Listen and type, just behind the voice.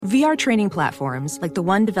VR training platforms, like the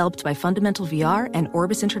one developed by Fundamental VR and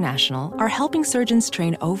Orbis International, are helping surgeons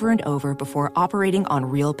train over and over before operating on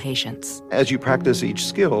real patients. As you practice each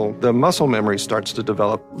skill, the muscle memory starts to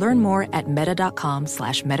develop. Learn more at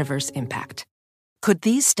meta.com/metaverseimpact. Could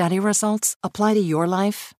these study results apply to your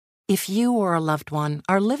life? If you or a loved one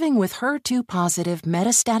are living with HER2-positive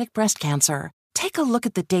metastatic breast cancer, take a look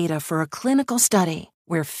at the data for a clinical study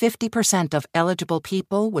where 50% of eligible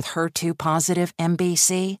people with HER2-positive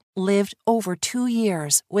MBC lived over 2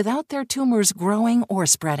 years without their tumors growing or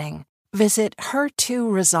spreading. Visit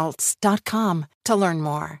HER2results.com to learn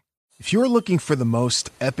more. If you're looking for the most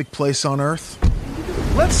epic place on Earth,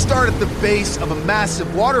 let's start at the base of a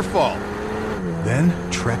massive waterfall. Then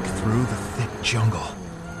trek through the thick jungle.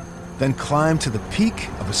 Then climb to the peak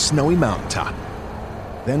of a snowy mountaintop.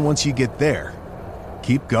 Then once you get there,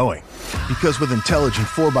 keep going. Because with intelligent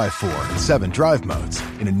 4x4 and 7 drive modes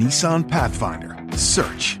in a Nissan Pathfinder,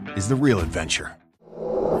 search is the real adventure.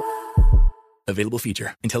 Available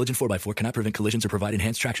feature. Intelligent 4x4 cannot prevent collisions or provide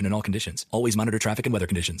enhanced traction in all conditions. Always monitor traffic and weather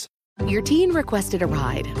conditions. Your teen requested a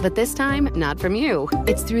ride, but this time, not from you.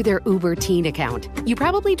 It's through their Uber Teen account. You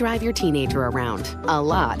probably drive your teenager around. A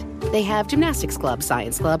lot. They have gymnastics club,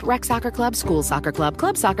 science club, rec soccer club, school soccer club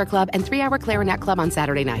soccer club, and 3-hour clarinet club on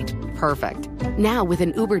Saturday night. Perfect. Now, with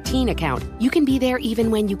an Uber Teen account, you can be there even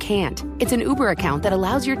when you can't. It's an Uber account that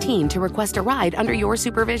allows your teen to request a ride under your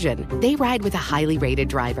supervision. They ride with a highly rated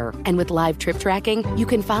driver, and with live trip tracking, you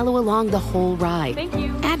can follow along the whole ride. Thank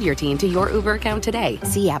you. Add your teen to your Uber account today.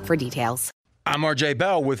 See app for details. I'm RJ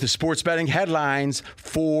Bell with the sports betting headlines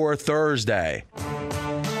for Thursday.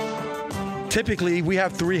 Typically, we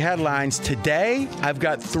have 3 headlines. Today, I've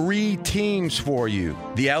got 3 teams for you.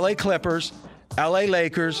 The LA Clippers, LA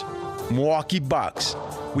Lakers, Milwaukee Bucks.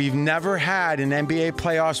 We've never had an NBA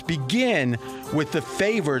playoffs begin with the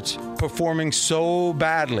favorites performing so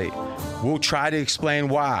badly. We'll try to explain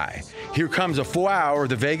why. Here comes a full hour of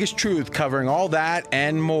the Vegas Truth covering all that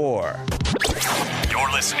and more.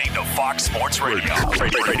 You're listening to Fox Sports Radio.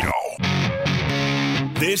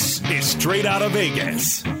 This is Straight Out of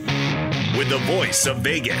Vegas. With the voice of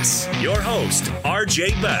Vegas, your host,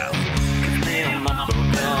 RJ Bell.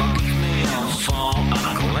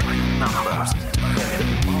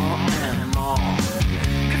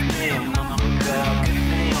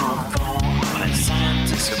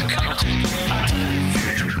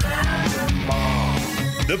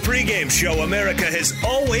 The pregame show America has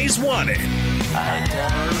always wanted. I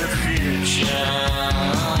doubt the future.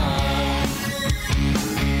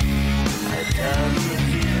 I doubt the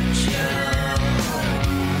future.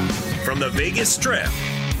 From the Vegas Strip,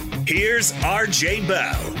 here's RJ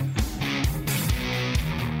Bell.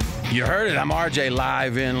 You heard it. I'm RJ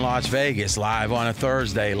live in Las Vegas, live on a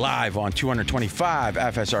Thursday, live on 225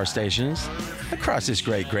 FSR stations across this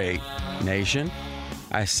great, great nation.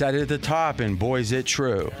 I said it at the top, and boy, is it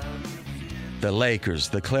true. The Lakers,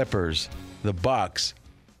 the Clippers, the Bucks,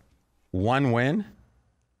 one win?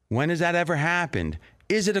 When has that ever happened?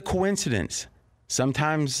 Is it a coincidence?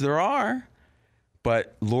 Sometimes there are,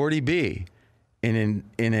 but Lordy B, in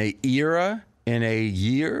a era, in a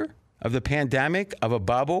year of the pandemic, of a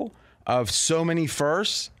bubble, of so many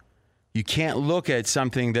firsts, you can't look at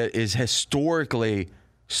something that is historically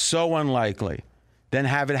so unlikely, then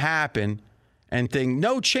have it happen and think,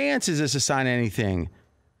 no chance is this a sign of anything.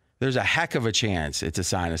 There's a heck of a chance it's a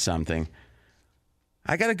sign of something.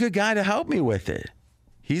 I got a good guy to help me with it.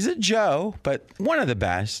 He's a Joe, but one of the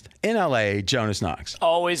best in L.A., Jonas Knox.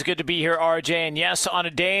 Always good to be here, RJ. And yes, on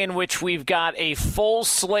a day in which we've got a full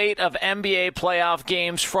slate of NBA playoff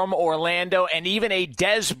games from Orlando and even a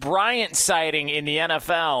Dez Bryant sighting in the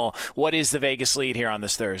NFL, what is the Vegas lead here on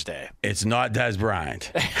this Thursday? It's not Dez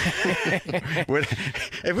Bryant.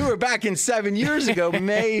 If we were back in 7 years ago,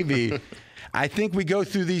 maybe. I think we go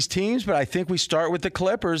through these teams, but I think we start with the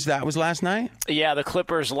Clippers. That was last night? Yeah, the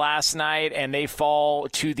Clippers last night, and they fall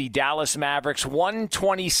to the Dallas Mavericks,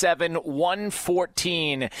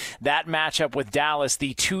 127-114. That matchup with Dallas,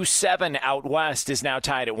 the 2-7 out west, is now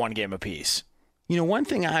tied at 1 game apiece. You know, one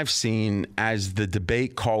thing I've seen as the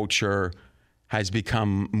debate culture has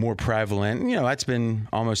become more prevalent, you know, that's been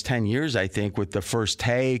almost 10 years, I think, with the First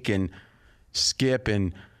Take and Skip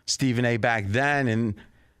and Stephen A. back then, and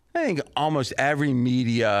I think almost every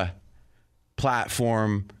media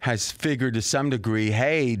platform has figured to some degree,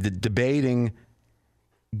 hey, the debating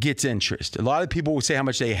gets interest. A lot of people will say how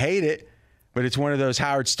much they hate it, but it's one of those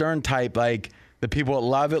Howard Stern type, like the people that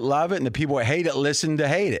love it, and the people that hate it, listen to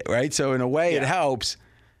hate it, right? So in a way, It helps.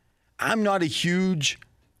 I'm not a huge,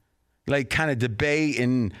 like, kind of debate,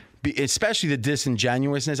 and especially the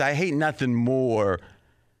disingenuousness. I hate nothing more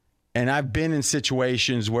And I've been in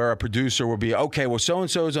situations where a producer will be, okay, well,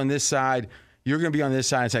 so-and-so is on this side. You're going to be on this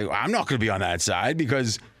side. And say, well, I'm not going to be on that side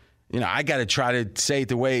because, I got to try to say it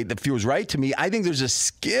the way that feels right to me. I think there's a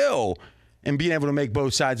skill in being able to make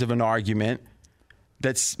both sides of an argument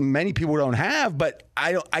that many people don't have. But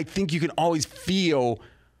I think you can always feel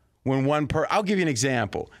when I'll give you an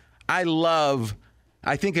example. I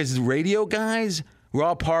think as radio guys,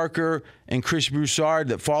 Rob Parker and Chris Broussard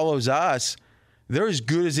that follows us, they're as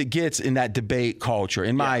good as it gets in that debate culture,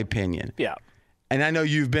 in my opinion. Yeah. And I know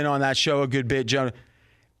you've been on that show a good bit, Jonah.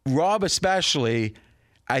 Rob especially,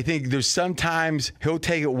 I think there's sometimes he'll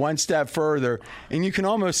take it one step further, and you can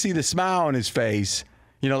almost see the smile on his face.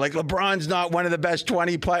 Like LeBron's not one of the best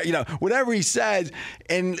 20 players, whatever he says.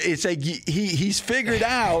 And it's like he's figured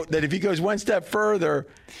out that if he goes one step further,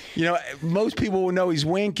 most people will know he's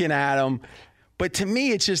winking at him. But to me,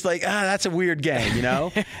 it's just like, that's a weird game,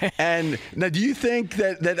 And now, do you think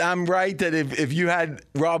that I'm right that if you had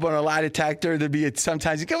Rob on a lie detector, there'd be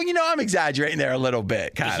sometimes you go, I'm exaggerating there a little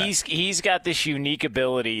bit, kind of. He's got this unique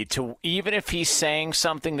ability to, even if he's saying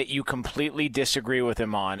something that you completely disagree with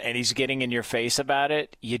him on, and he's getting in your face about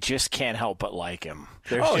it, you just can't help but like him.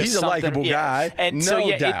 He's a likable guy, and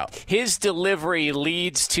no doubt. His delivery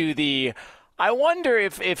leads to the. I wonder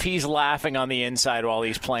if he's laughing on the inside while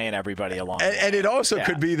he's playing everybody along. And it also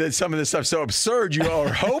could be that some of the stuff's so absurd you are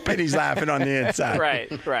hoping he's laughing on the inside.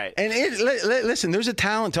 Right. And listen, there's a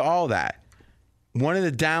talent to all that. One of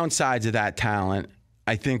the downsides of that talent,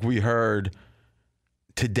 I think we heard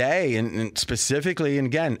today, and specifically, and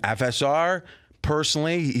again, FSR,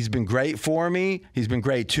 personally, he's been great for me. He's been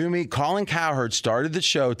great to me. Colin Cowherd started the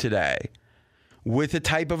show today with a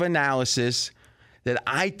type of analysis that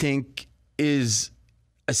I think is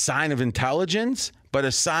a sign of intelligence, but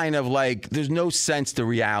a sign of there's no sense to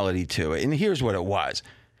reality to it. And here's what it was.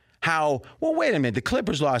 Wait a minute, the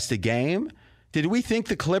Clippers lost the game. Did we think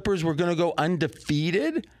the Clippers were going to go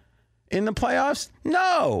undefeated in the playoffs?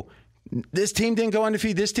 No. This team didn't go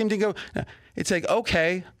undefeated. This team didn't go. No. It's like,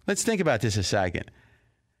 okay, let's think about this a second.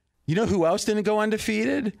 You know who else didn't go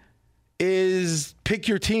undefeated? Is pick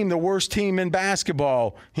your team, the worst team in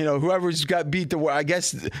basketball. Whoever's got beat I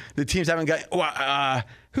guess the teams haven't got.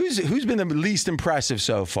 Who's been the least impressive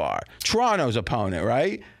so far? Toronto's opponent,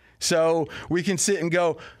 right? So we can sit and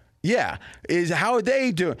go, how are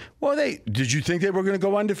they doing? Well, did you think they were going to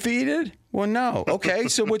go undefeated? Well, no. Okay,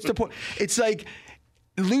 so what's the point? It's like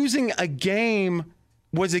losing a game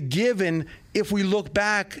was a given if we look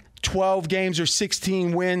back 12 games or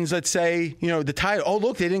 16 wins, let's say, the title. Oh,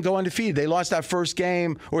 look, they didn't go undefeated. They lost that first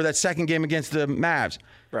game or that second game against the Mavs.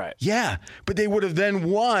 Right. Yeah, but they would have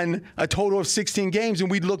then won a total of 16 games,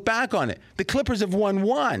 and we'd look back on it. The Clippers have won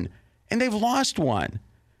one, and they've lost one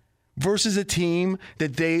versus a team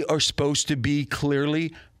that they are supposed to be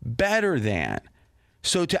clearly better than.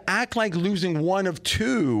 So to act like losing one of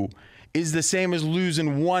two is the same as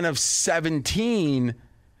losing one of 17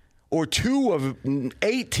 or 2 of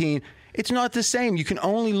 18, it's not the same. You can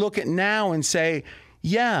only look at now and say,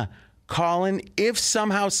 Colin, if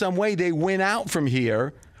somehow, some way they win out from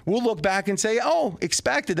here, we'll look back and say,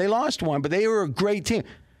 expected, they lost one, but they were a great team.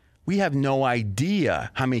 We have no idea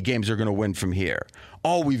how many games they're going to win from here.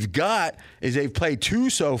 All we've got is they've played 2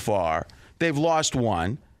 so far. They've lost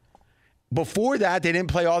 1. Before that, they didn't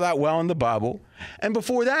play all that well in the bubble. And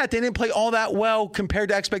before that, they didn't play all that well compared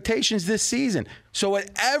to expectations this season. So at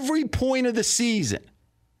every point of the season,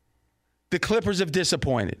 the Clippers have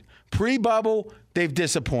disappointed. Pre-bubble, they've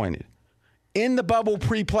disappointed. In the bubble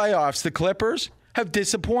pre-playoffs, the Clippers have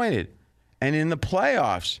disappointed. And in the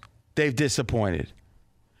playoffs, they've disappointed.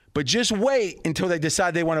 But just wait until they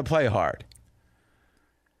decide they want to play hard.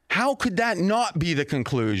 How could that not be the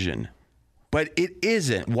conclusion? But it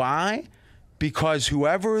isn't. Why? Because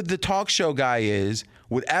whoever the talk show guy is,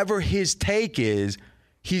 whatever his take is,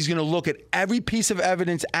 he's going to look at every piece of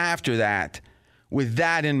evidence after that with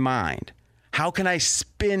that in mind. How can I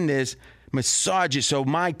spin this, massage it so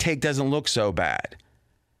my take doesn't look so bad?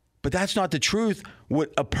 But that's not the truth.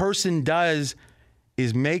 What a person does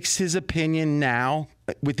is makes his opinion now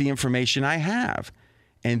with the information I have.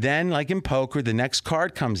 And then, like in poker, the next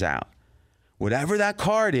card comes out. Whatever that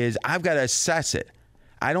card is, I've got to assess it.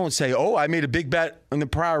 I don't say, I made a big bet in the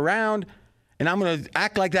prior round, and I'm going to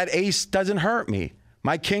act like that ace doesn't hurt me.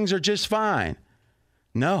 My kings are just fine.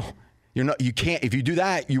 No, you're not. You can't. If you do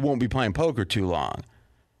that, you won't be playing poker too long.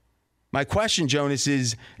 My question, Jonas,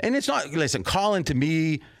 is, and it's not, listen, Colin to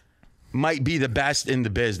me might be the best in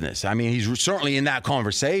the business. I mean, he's certainly in that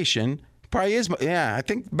conversation. Probably is, I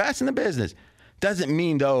think best in the business. Doesn't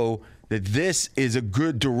mean, though, that this is a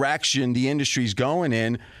good direction the industry's going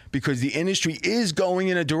in, because the industry is going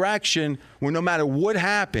in a direction where no matter what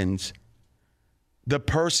happens, the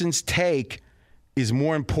person's take is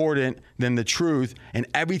more important than the truth and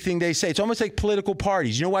everything they say. It's almost like political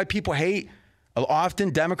parties. You know why people hate often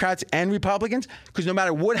Democrats and Republicans? Because no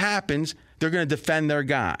matter what happens, they're going to defend their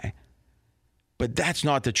guy. But that's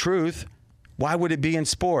not the truth. Why would it be in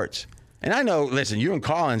sports? And I know, listen, you and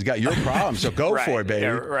Collins got your problem, so go right, for it, baby.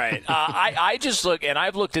 Yeah, right. I just look, and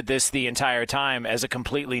I've looked at this the entire time as a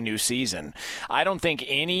completely new season. I don't think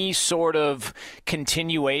any sort of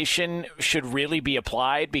continuation should really be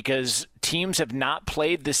applied, because teams have not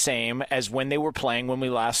played the same as when they were playing when we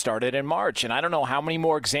last started in March. And I don't know how many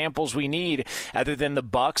more examples we need other than the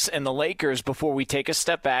Bucks and the Lakers before we take a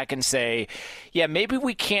step back and say, yeah, maybe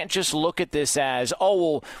we can't just look at this as,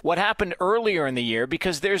 oh, well, what happened earlier in the year,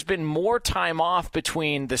 because there's been more time off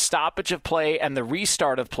between the stoppage of play and the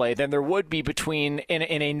restart of play than there would be between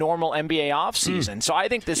in a normal NBA offseason. So I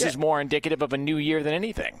think this is more indicative of a new year than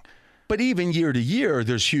anything. But even year to year,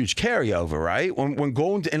 there's huge carryover, right? When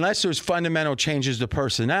Golden, unless there's fundamental changes to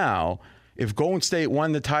personnel, if Golden State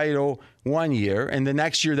won the title one year and the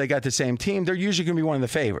next year they got the same team, they're usually going to be one of the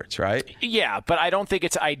favorites, right? Yeah, but I don't think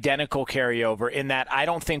it's identical carryover in that I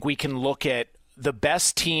don't think we can look at the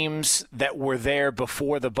best teams that were there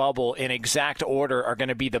before the bubble in exact order are going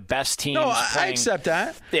to be the best teams. No, I accept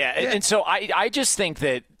that. Yeah, and so I just think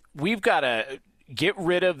that we've got to get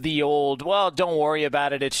rid of the old, well, don't worry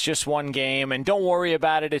about it, it's just one game, and don't worry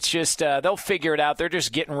about it, it's just they'll figure it out, they're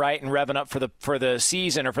just getting right and revving up for the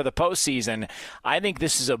season or for the postseason. I think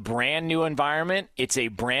this is a brand new environment, it's a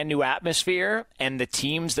brand new atmosphere, and the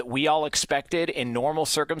teams that we all expected in normal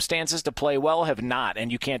circumstances to play well have not,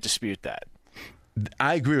 and you can't dispute that.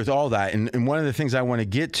 I agree with all that, and one of the things I want to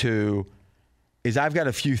get to is I've got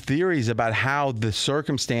a few theories about how the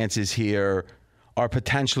circumstances here are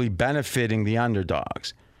potentially benefiting the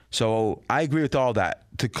underdogs. So I agree with all that.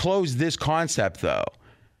 To close this concept, though,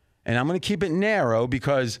 and I'm going to keep it narrow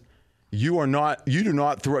because you do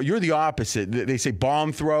not throw, you're the opposite. They say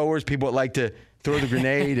bomb throwers, people that like to throw the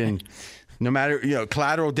grenade and no matter,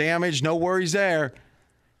 collateral damage, no worries there.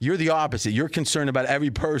 You're the opposite. You're concerned about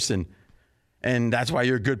every person, and that's why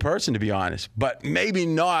you're a good person, to be honest. But maybe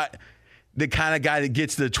not the kind of guy that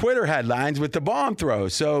gets the Twitter headlines with the bomb throw.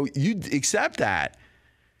 So you accept that.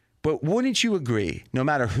 But wouldn't you agree, no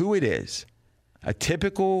matter who it is, a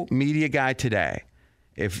typical media guy today,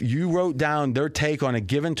 if you wrote down their take on a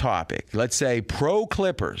given topic, let's say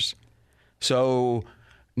pro-Clippers, so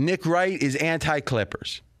Nick Wright is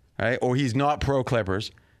anti-Clippers, right? Or he's not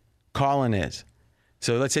pro-Clippers, Colin is.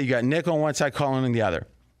 So let's say you got Nick on one side, Colin on the other.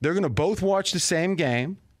 They're going to both watch the same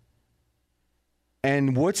game.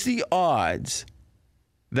 And what's the odds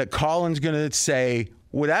that Colin's going to say,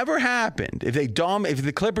 whatever happened, if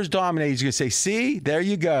the Clippers dominate, he's going to say, see, there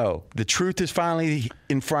you go. The truth is finally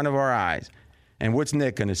in front of our eyes. And what's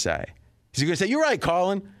Nick going to say? He's going to say, you're right,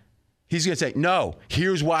 Colin. He's going to say, no,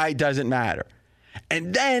 here's why it doesn't matter.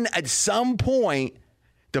 And then at some point,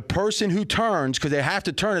 the person who turns, because they have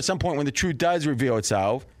to turn at some point when the truth does reveal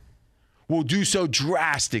itself, will do so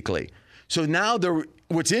drastically. So now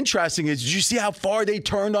what's interesting is, did you see how far they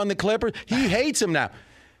turned on the Clippers? He hates them now.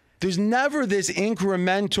 There's never this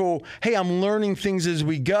incremental, hey, I'm learning things as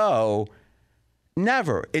we go.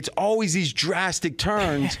 Never. It's always these drastic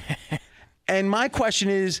turns. And my question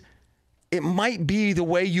is, it might be the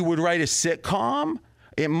way you would write a sitcom.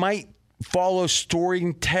 It might follow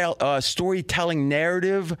storytelling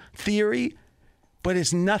narrative theory, but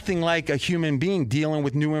it's nothing like a human being dealing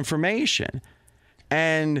with new information.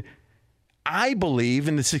 And I believe,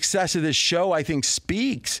 in the success of this show, I think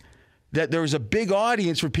speaks that there's a big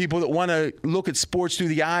audience for people that want to look at sports through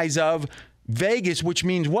the eyes of Vegas, which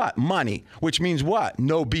means what? Money, which means what?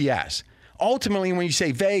 No BS. Ultimately, when you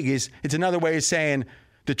say Vegas, it's another way of saying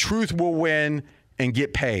the truth will win and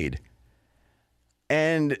get paid.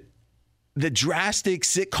 And the drastic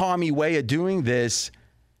sitcom-y way of doing this,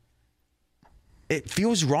 it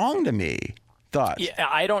feels wrong to me. Thoughts? Yeah,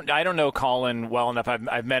 I don't know Colin well enough.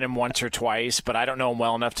 I've met him once or twice, but I don't know him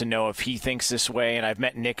well enough to know if he thinks this way. And I've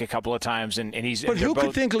met Nick a couple of times, and he's. But who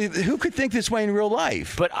could think this way in real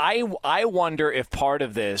life? But I wonder if part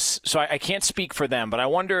of this. So I can't speak for them, but I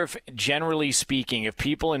wonder if, generally speaking, if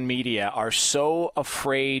people in media are so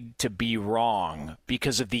afraid to be wrong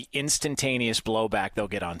because of the instantaneous blowback they'll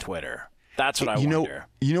get on Twitter. That's what I wonder.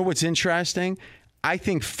 You know what's interesting? I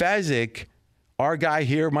think Fezzik, our guy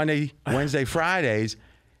here, Monday, Wednesday, Fridays,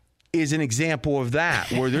 is an example of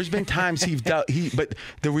that, where there's been times but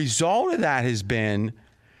the result of that has been,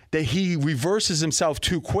 that he reverses himself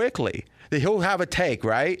too quickly. That he'll have a take,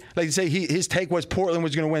 right? Like say his take was Portland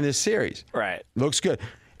was going to win this series. Right. Looks good.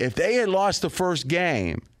 If they had lost the first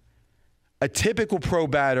game, a typical pro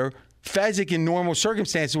batter, Fezzik in normal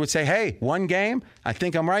circumstances would say, hey, one game, I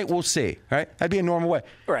think I'm right, we'll see, right? That'd be a normal way.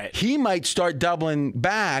 Right. He might start doubling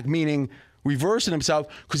back, meaning reversing himself,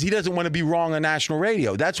 because he doesn't want to be wrong on national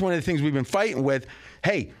radio. That's one of the things we've been fighting with.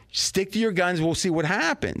 Hey, stick to your guns, we'll see what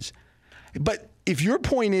happens. But if your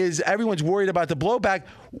point is everyone's worried about the blowback,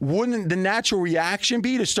 wouldn't the natural reaction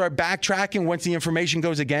be to start backtracking once the information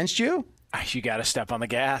goes against you? You got to step on the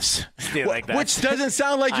gas. Like that. Which doesn't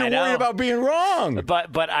sound like you're worried about being wrong.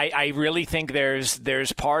 But I really think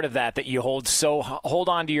there's part of that you hold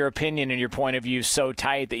on to your opinion and your point of view so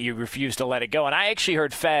tight that you refuse to let it go. And I actually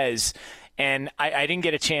heard Fez, and I didn't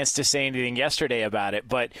get a chance to say anything yesterday about it,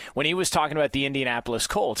 but when he was talking about the Indianapolis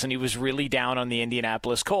Colts, and he was really down on the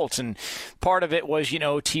Indianapolis Colts, and part of it was,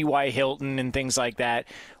 T.Y. Hilton and things like that.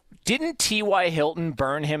 Didn't T.Y. Hilton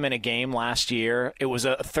burn him in a game last year? It was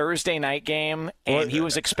a Thursday night game, and he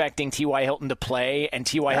was expecting T.Y. Hilton to play, and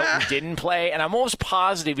T.Y. Hilton didn't play. And I'm almost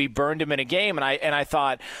positive he burned him in a game. And I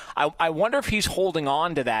thought, I wonder if he's holding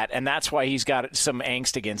on to that, and that's why he's got some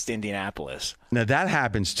angst against Indianapolis. Now, that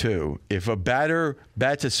happens, too. If a batter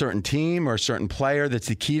bets a certain team or a certain player that's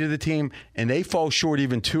the key to the team, and they fall short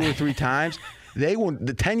even 2 or 3 times – they will.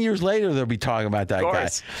 10 years later, they'll be talking about that guy.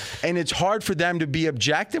 And it's hard for them to be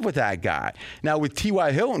objective with that guy. Now, with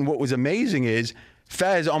T.Y. Hilton, what was amazing is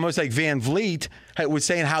Fez, almost like Van Vliet, was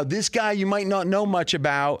saying how this guy you might not know much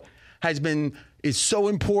about is so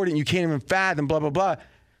important you can't even fathom, blah, blah, blah.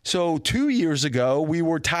 So 2 years ago, we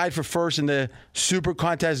were tied for first in the Super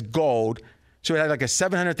Contest Gold. So we had like a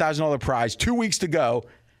 $700,000 prize, 2 weeks to go.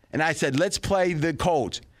 And I said, let's play the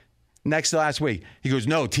Colts. Next to last week, he goes,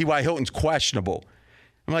 no, T.Y. Hilton's questionable.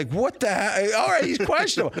 I'm like, what the heck? All right, he's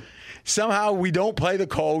questionable. Somehow we don't play the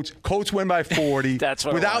Colts. Colts win by 40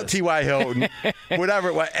 without T.Y. Hilton, whatever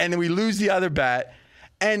it was. And then we lose the other bet.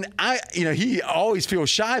 And he always feels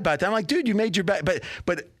shy about that. I'm like, dude, you made your bet.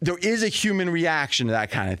 But there is a human reaction to that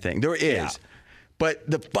kind of thing. There is. Yeah. But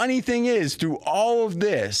the funny thing is, through all of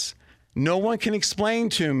this, no one can explain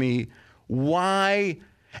to me why.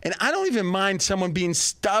 And I don't even mind someone being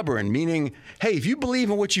stubborn, meaning, hey, if you believe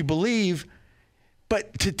in what you believe,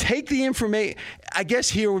 but to take the information, I guess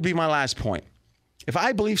here would be my last point. If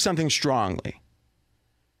I believe something strongly,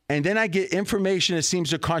 and then I get information that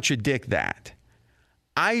seems to contradict that,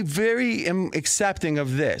 I am accepting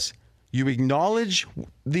of this. You acknowledge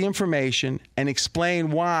the information and explain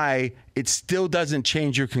why it still doesn't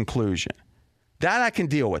change your conclusion. That I can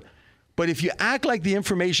deal with. But if you act like the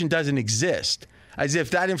information doesn't exist, as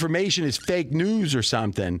if that information is fake news or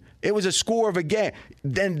something, it was a score of a game,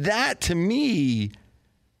 then that, to me,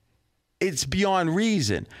 it's beyond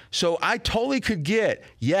reason. So I totally could get,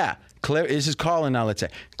 this is Colin now, let's say.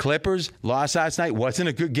 Clippers lost last night, wasn't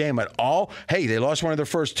a good game at all. Hey, they lost one of their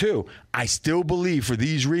first 2. I still believe for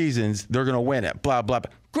these reasons they're going to win it, blah, blah,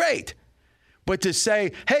 blah. Great. But to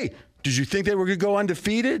say, hey, did you think they were going to go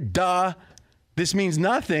undefeated? Duh. This means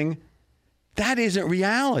nothing. That isn't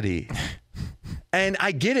reality. And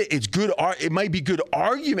I get it. It's good. It might be good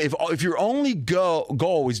argument. If your only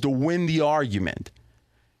goal is to win the argument,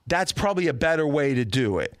 that's probably a better way to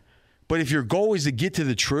do it. But if your goal is to get to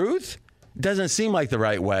the truth, it doesn't seem like the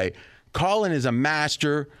right way. Colin is a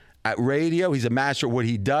master at radio. He's a master at what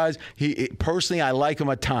he does. Personally, I like him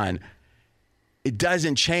a ton. It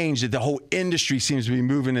doesn't change that the whole industry seems to be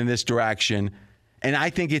moving in this direction. And I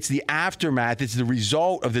think it's the aftermath. It's the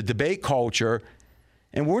result of the debate culture.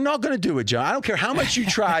 And we're not going to do it, John. I don't care how much you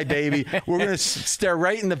try, baby. We're going to stare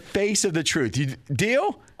right in the face of the truth. You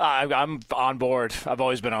deal? I'm on board. I've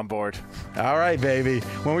always been on board. All right, baby.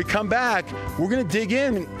 When we come back, we're going to dig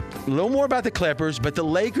in a little more about the Clippers, but the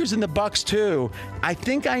Lakers and the Bucks too. I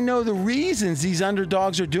think I know the reasons these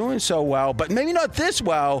underdogs are doing so well, but maybe not this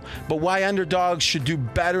well, but why underdogs should do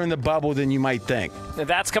better in the bubble than you might think.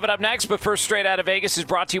 That's coming up next, but first, Straight Out of Vegas is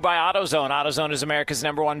brought to you by AutoZone. AutoZone is America's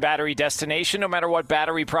 #1 battery destination. No matter what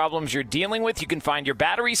battery problems you're dealing with, you can find your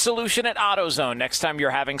battery solution at AutoZone. Next time you're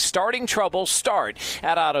having starting trouble, start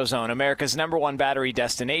at AutoZone, America's #1 battery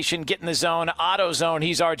destination. Get in the zone, AutoZone.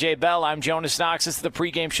 He's RJ Bell. I'm Jonas Knox. This is the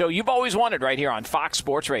pregame show you've always wanted right here on Fox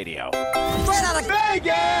Sports Radio. Straight Out of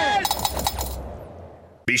Vegas!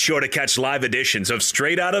 Be sure to catch live editions of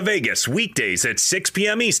Straight Out of Vegas weekdays at 6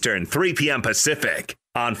 p.m. Eastern, 3 p.m. Pacific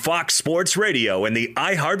on Fox Sports Radio and the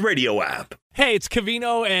iHeartRadio app. Hey, it's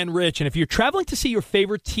Covino and Rich, and if you're traveling to see your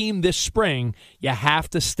favorite team this spring, you have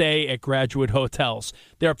to stay at Graduate Hotels.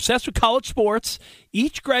 They're obsessed with college sports,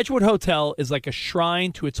 Each Graduate Hotel is like a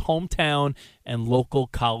shrine to its hometown and local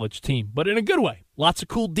college team, but in a good way. Lots of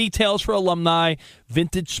cool details for alumni,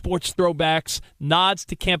 vintage sports throwbacks, nods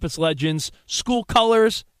to campus legends, school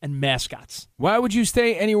colors, and mascots. Why would you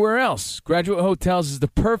stay anywhere else? Graduate Hotels is the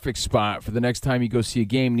perfect spot for the next time you go see a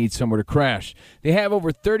game and need somewhere to crash. They have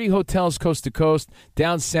over 30 hotels coast to coast,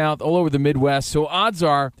 down south, all over the Midwest, so odds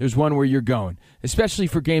are there's one where you're going, especially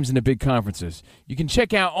for games in the big conferences. You can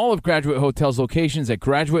check out all of Graduate Hotels' locations at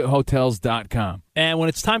graduatehotels.com. And when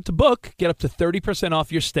it's time to book, get up to 30%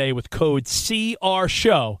 off your stay with code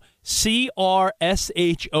CRSHOW. CRSHOW.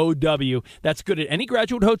 That's good at any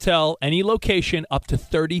Graduate Hotel, any location, up to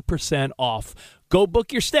 30% off. Go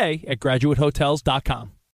book your stay at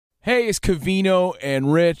graduatehotels.com. Hey, it's Covino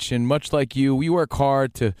and Rich, and much like you, we work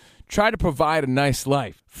hard to try to provide a nice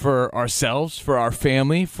life for ourselves, for our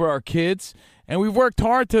family, for our kids, and we've worked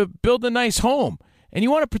hard to build a nice home. And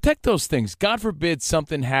you want to protect those things. God forbid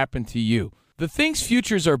something happened to you. The things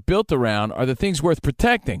futures are built around are the things worth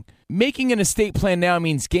protecting. Making an estate plan now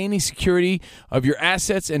means gaining security of your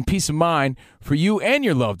assets and peace of mind for you and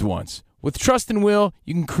your loved ones. With Trust and Will,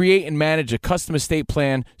 you can create and manage a custom estate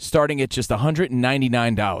plan starting at just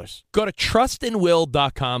 $199. Go to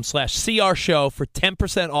trustandwill.com/CRShow for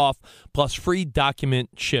 10% off plus free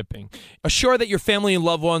document shipping. Assure that your family and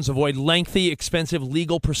loved ones avoid lengthy, expensive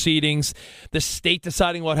legal proceedings, the state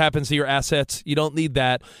deciding what happens to your assets. You don't need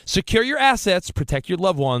that. Secure your assets, protect your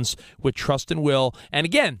loved ones with Trust and Will. And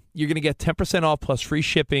again, you're going to get 10% off plus free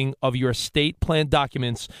shipping of your estate plan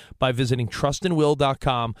documents by visiting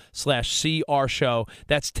trustandwill.com/CRShow.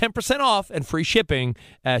 That's 10% off and free shipping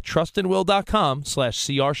at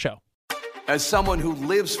trustandwill.com/CRShow. As someone who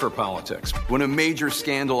lives for politics, when a major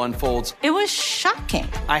scandal unfolds, it was shocking.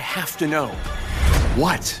 I have to know,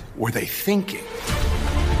 what were they thinking?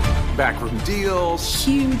 Backroom deals,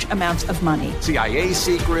 huge amounts of money, CIA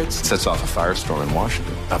secrets, sets off a firestorm in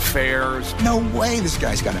Washington, affairs. No way this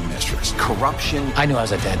guy's got a mistress. Corruption. I knew I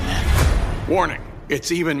was a dead man. Warning,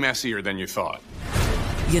 it's even messier than you thought.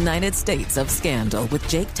 United States of Scandal with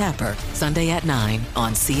Jake Tapper, Sunday at 9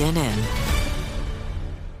 on CNN.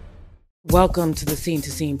 Welcome to the Scene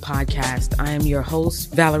to Scene podcast. I am your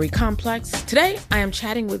host, Valerie Complex. Today, I am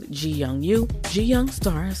chatting with Ji Young Yoo. Ji Young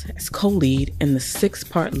stars as co-lead in the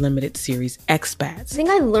 6-part limited series Expats. I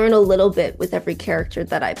think I learn a little bit with every character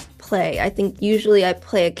that I play. I think usually I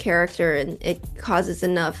play a character and it causes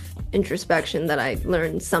enough introspection that I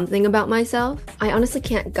learn something about myself. I honestly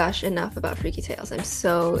can't gush enough about Freaky Tales. I'm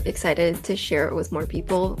so excited to share it with more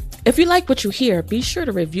people. If you like what you hear, be sure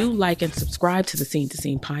to review, like, and subscribe to the Scene to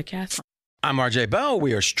Scene podcast. I'm RJ Bell.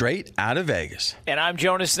 We are straight out of Vegas. And I'm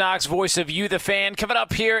Jonas Knox, voice of You, the Fan. Coming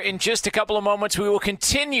up here in just a couple of moments, we will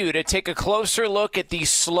continue to take a closer look at the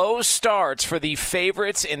slow starts for the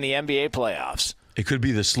favorites in the NBA playoffs. It could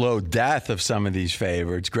be the slow death of some of these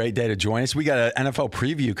favorites. Great day to join us. We got an NFL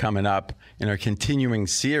preview coming up in our continuing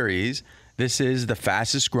series. This is the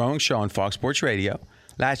fastest growing show on Fox Sports Radio.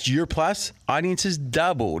 Last year plus, audiences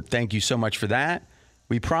doubled. Thank you so much for that.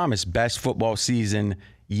 We promise best football season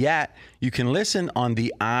yet. You can listen on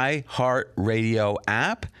the iHeartRadio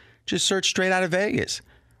app. Just search Straight Out of Vegas.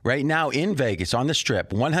 Right now in Vegas on the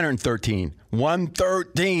Strip,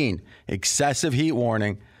 113. Excessive heat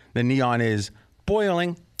warning. The neon is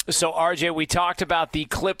boiling. So, RJ, we talked about the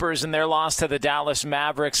Clippers and their loss to the Dallas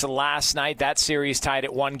Mavericks last night. That series tied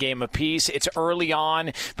at 1 game apiece. It's early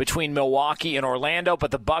on between Milwaukee and Orlando, but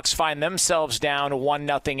the Bucks find themselves down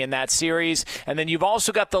 1-0 in that series. And then you've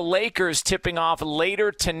also got the Lakers tipping off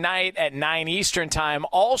later tonight at 9 Eastern time,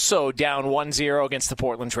 also down 1-0 against the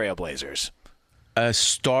Portland Trail Blazers. A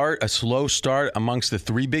slow start amongst the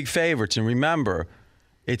 3 big favorites. And remember,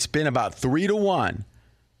 it's been about 3-1.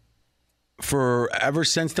 For ever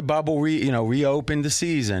since the bubble reopened the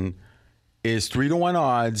season, is 3-1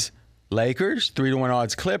 odds Lakers, 3-1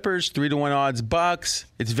 odds Clippers, 3-1 odds Bucks.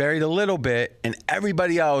 It's varied a little bit, and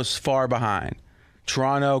everybody else far behind.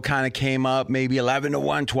 Toronto kind of came up maybe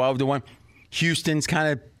 11-1, 12-1. Houston's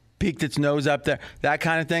kind of peeked its nose up there, that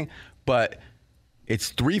kind of thing. But it's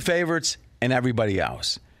 3 favorites and everybody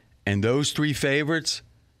else. And those 3 favorites,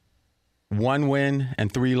 1 win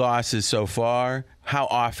and 3 losses so far. How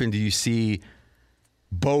often do you see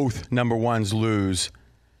both number ones lose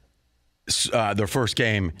their first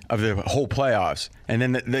game of the whole playoffs? And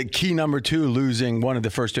then the key number 2 losing one of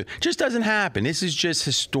the first 2. Just doesn't happen. This is just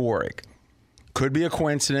historic. Could be a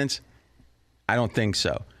coincidence. I don't think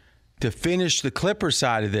so. To finish the Clipper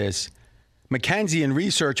side of this, Mackenzie in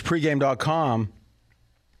research, pregame.com,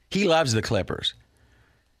 he loves the Clippers.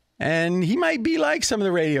 And he might be like some of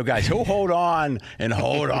the radio guys. He'll hold on and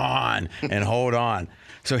hold on and hold on.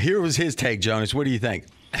 So here was his take, Jonas. What do you think?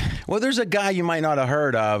 Well, there's a guy you might not have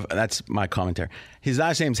heard of. That's my commentary. His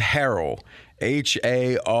last name's Harrell,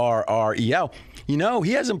 Harrel. You know,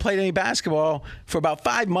 he hasn't played any basketball for about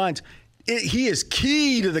 5 months. He is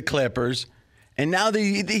key to the Clippers. And now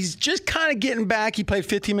he's just kind of getting back. He played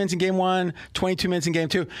 15 minutes in game 1, 22 minutes in game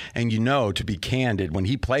 2. And you know, to be candid, when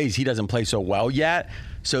he plays, he doesn't play so well yet.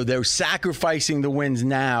 So they're sacrificing the wins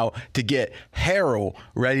now to get Harrell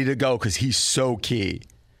ready to go because he's so key.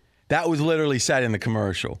 That was literally said in the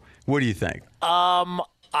commercial. What do you think?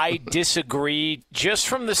 I disagree just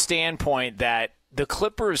from the standpoint that the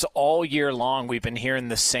Clippers all year long, we've been hearing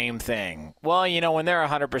the same thing. Well, you know, when they're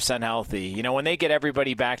 100% healthy, you know, when they get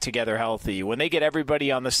everybody back together healthy, when they get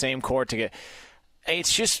everybody on the same court together,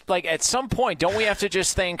 it's just like at some point, don't we have to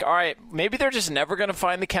just think, all right, maybe they're just never going to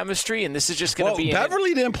find the chemistry, and this is just going to be.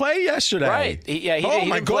 Beverly didn't play yesterday. Right. He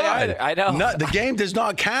didn't play either. I know. No, the game does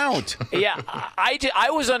not count. Yeah. I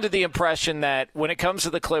was under the impression that when it comes to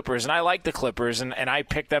the Clippers, and I like the Clippers, and I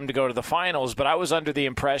picked them to go to the finals, but I was under the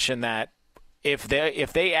impression that if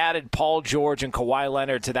they added Paul George and Kawhi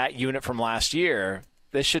Leonard to that unit from last year,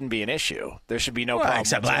 this shouldn't be an issue. There should be no problem.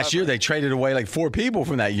 Except last year they traded away like 4 people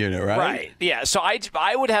from that unit, right? Right. Yeah. So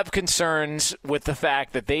I would have concerns with the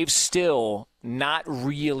fact that they've still not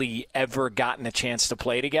really ever gotten a chance to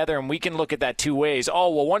play together. And we can look at that 2 ways.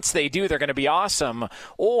 Oh, well, once they do, they're going to be awesome.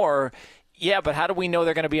 Or, yeah, but how do we know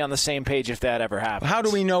they're going to be on the same page if that ever happens? How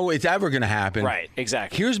do we know it's ever going to happen? Right.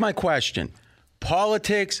 Exactly. Here's my question.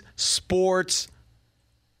 Politics, sports,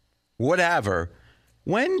 whatever.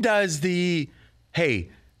 When does hey,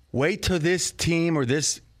 wait till this team or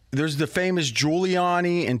this, there's the famous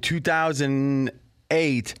Giuliani in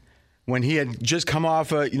 2008 when he had just come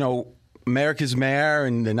off America's Mayor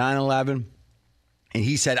and the 9/11. And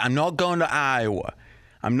he said, I'm not going to Iowa.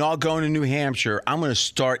 I'm not going to New Hampshire. I'm going to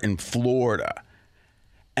start in Florida.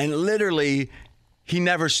 And literally, he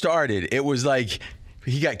never started. It was like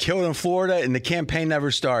he got killed in Florida and the campaign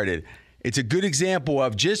never started. It's a good example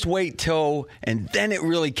of just wait till, and then it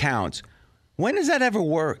really counts. When has that ever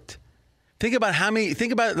worked? Think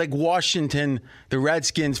about like Washington, the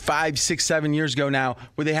Redskins 5, 6, 7 years ago now,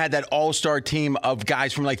 where they had that all-star team of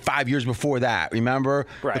guys from like 5 years before that. Remember?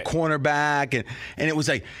 Right. The cornerback. And it was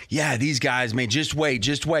like, yeah, these guys, man, just wait.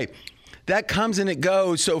 That comes and it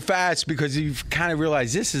goes so fast because you've kind of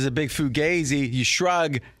realized this is a big fugazi. You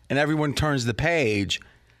shrug and everyone turns the page.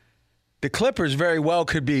 The Clippers very well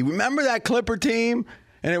could be. Remember that Clipper team?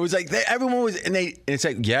 And it was like everyone was, and it's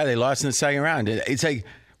like, yeah, they lost in the second round. It's like,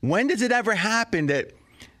 when does it ever happen that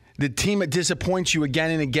the team that disappoints you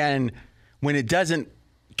again and again when it doesn't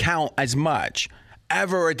count as much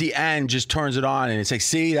ever at the end just turns it on and it's like,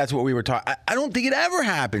 see, that's what we were talking. I don't think it ever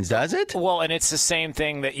happens, does it? Well, and it's the same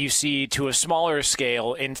thing that you see to a smaller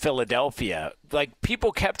scale in Philadelphia. Like,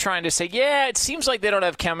 people kept trying to say, yeah, it seems like they don't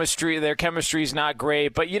have chemistry. Their chemistry is not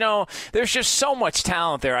great. But, you know, there's just so much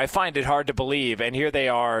talent there. I find it hard to believe. And here they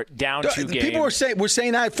are down 2 games. People were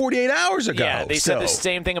saying that 48 hours ago. Yeah, they said the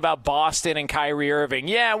same thing about Boston and Kyrie Irving.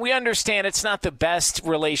 Yeah, we understand it's not the best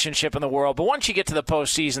relationship in the world. But once you get to the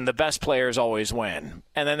postseason, the best players always win.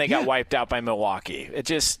 And then they got wiped out by Milwaukee. It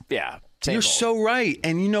just, You're so right.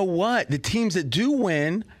 And you know what? The teams that do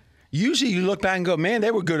win, usually you look back and go, man,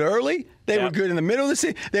 they were good early. They were good in the middle of the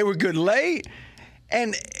season. They were good late.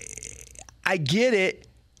 And I get it.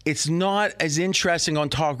 It's not as interesting on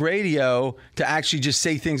talk radio to actually just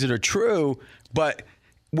say things that are true. But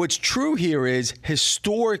what's true here is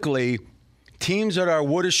historically, teams that are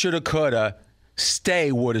woulda, shoulda, coulda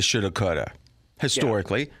stay woulda, shoulda, coulda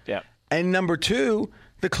historically. Yeah. And number 2,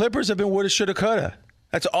 the Clippers have been woulda, shoulda, coulda.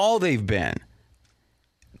 That's all they've been.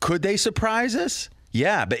 Could they surprise us?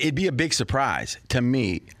 Yeah, but it'd be a big surprise to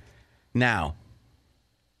me. Now,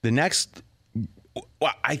 the next,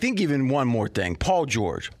 I think even one more thing. Paul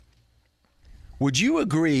George. Would you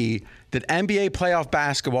agree that NBA playoff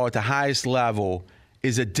basketball at the highest level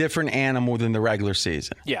is a different animal than the regular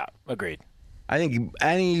season? Yeah, agreed. I think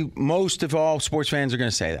most of all sports fans are going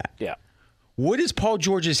to say that. Yeah. What is Paul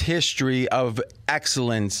George's history of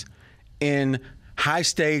excellence in high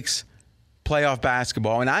stakes playoff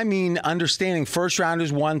basketball? And I mean understanding first round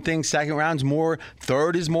is one thing, second round's more,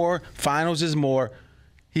 third is more, finals is more.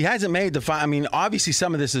 He hasn't made the final. I mean, obviously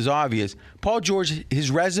some of this is obvious. Paul George,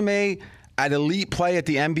 his resume at elite play at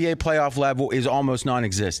the NBA playoff level is almost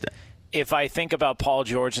non-existent. If I think about Paul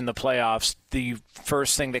George in the playoffs, the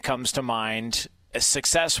first thing that comes to mind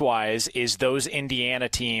success-wise is those Indiana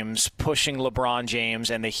teams pushing LeBron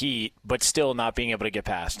James and the Heat, but still not being able to get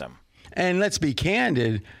past him. And let's be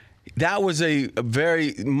candid, that was a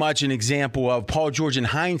very much an example of Paul George in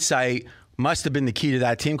hindsight must have been the key to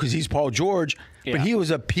that team because he's Paul George. but he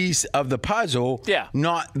was a piece of the puzzle,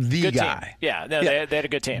 not the good guy. Team. Yeah, no, they had a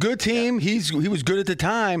good team. Good team. He was good at the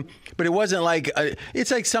time, but it wasn't like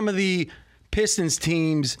it's like some of the Pistons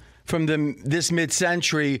teams from this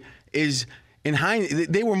mid-century is. In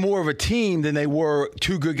hindsight, they were more of a team than they were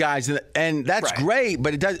two good guys, and that's great.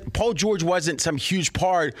 But Paul George wasn't some huge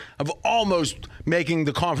part of almost making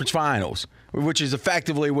the conference finals, which is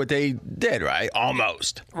effectively what they did, right?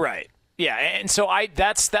 Almost. Right. Yeah, and so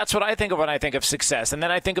that's what I think of when I think of success. And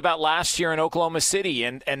then I think about last year in Oklahoma City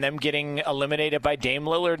and them getting eliminated by Dame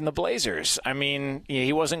Lillard and the Blazers. I mean,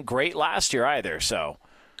 he wasn't great last year either. So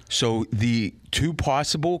the two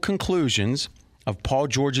possible conclusions of Paul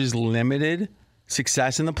George's limited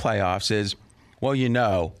success in the playoffs is, well,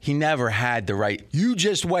 he never had the right. You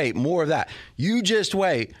just wait. More of that. You just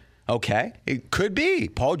wait. Okay, it could be.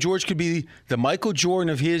 Paul George could be the Michael Jordan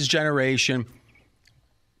of his generation.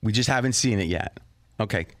 We just haven't seen it yet.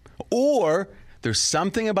 Okay. Or there's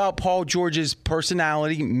something about Paul George's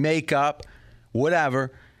personality, makeup,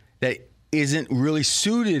 whatever, that isn't really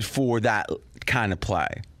suited for that kind of play.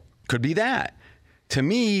 Could be that. To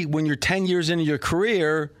me, when you're 10 years into your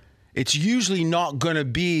career, it's usually not going to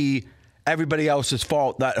be everybody else's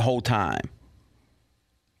fault that whole time.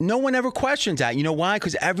 No one ever questions that. You know why?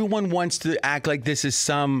 Because everyone wants to act like this is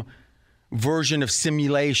some version of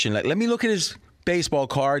simulation. Like, let me look at his baseball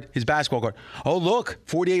card, his basketball card. Oh, look,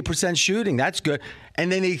 48% shooting. That's good. And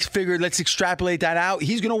then they figured, let's extrapolate that out.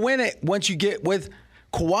 He's going to win it once you get with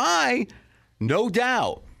Kawhi. No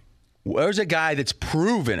doubt. There's a guy that's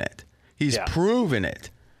proven it. He's proven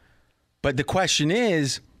it. But the question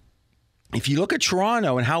is, if you look at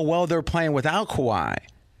Toronto and how well they're playing without Kawhi,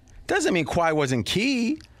 doesn't mean Kawhi wasn't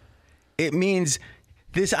key. It means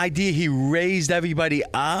this idea he raised everybody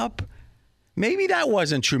up, maybe that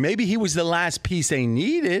wasn't true. Maybe he was the last piece they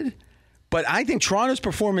needed. But I think Toronto's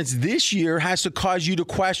performance this year has to cause you to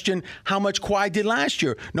question how much Kawhi did last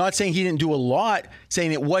year. Not saying he didn't do a lot,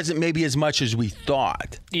 saying it wasn't maybe as much as we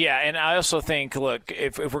thought. Yeah, and I also think, look,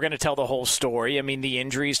 if we're going to tell the whole story, I mean, the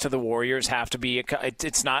injuries to the Warriors have to be –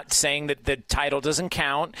 it's not saying that the title doesn't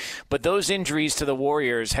count, but those injuries to the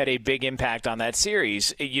Warriors had a big impact on that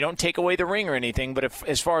series. You don't take away the ring or anything, but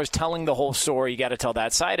as far as telling the whole story, you got to tell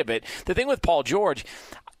that side of it. The thing with Paul George –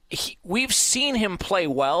 we've seen him play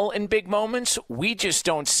well in big moments. We just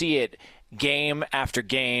don't see it game after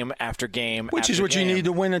game after game. Which is what you need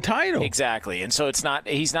to win a title. Exactly. And so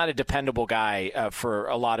he's not a dependable guy for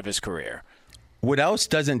a lot of his career. What else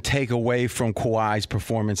doesn't take away from Kawhi's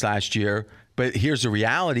performance last year? But here's the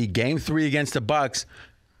reality. Game 3 against the Bucks,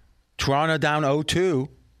 Toronto down 0-2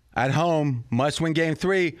 at home, must win Game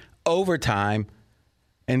 3, overtime.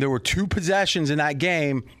 And there were 2 possessions in that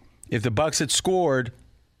game. If the Bucks had scored,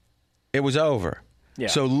 it was over. Yeah.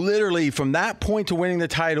 So literally from that point to winning the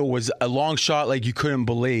title was a long shot like you couldn't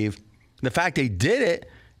believe. The fact they did it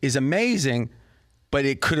is amazing, but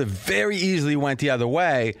it could have very easily went the other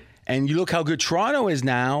way. And you look how good Toronto is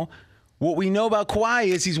now. What we know about Kawhi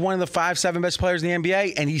is he's one of the 5-7 best players in the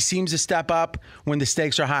NBA, and he seems to step up when the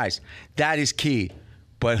stakes are highest. That is key.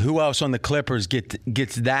 But who else on the Clippers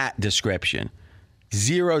gets that description?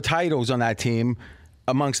 0 titles on that team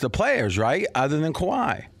amongst the players, right? Other than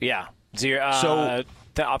Kawhi. Yeah. 0. So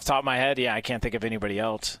off the top of my head, I can't think of anybody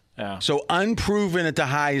else. Yeah. So unproven at the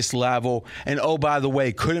highest level, and oh, by the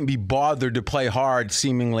way, couldn't be bothered to play hard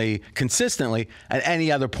seemingly consistently at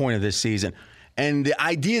any other point of this season. And the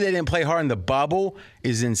idea they didn't play hard in the bubble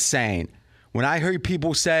is insane. When I heard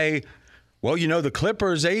people say, well, the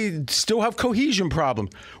Clippers, they still have cohesion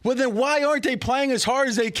problems. Well, then why aren't they playing as hard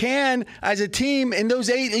as they can as a team in those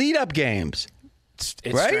 8 lead-up games?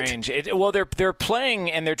 It's right? Strange. Well, they're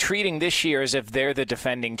playing and they're treating this year as if they're the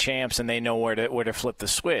defending champs and they know where to flip the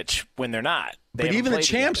switch when they're not. But even the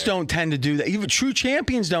champs don't tend to do that. Even true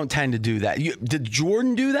champions don't tend to do that. Did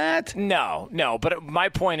Jordan do that? No. But my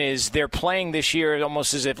point is they're playing this year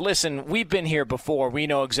almost as if, listen, we've been here before. We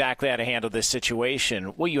know exactly how to handle this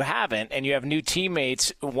situation. Well, you haven't, and you have new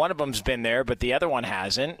teammates. One of them's been there, but the other one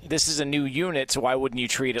hasn't. This is a new unit, so why wouldn't you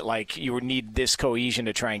treat it like you would need this cohesion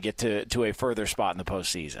to try and get to a further spot in the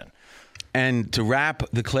postseason? And to wrap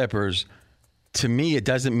the Clippers, to me, it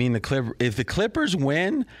doesn't mean if the Clippers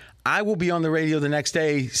win, I will be on the radio the next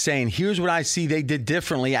day saying, here's what I see they did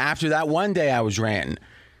differently after that one day I was ranting.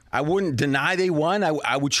 I wouldn't deny they won.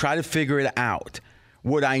 I would try to figure it out.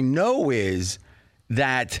 What I know is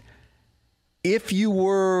that if you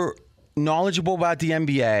were knowledgeable about the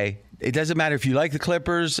NBA, it doesn't matter if you like the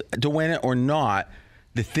Clippers to win it or not.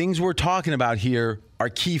 The things we're talking about here are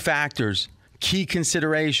key factors, key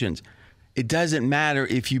considerations. It doesn't matter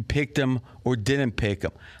if you picked them or didn't pick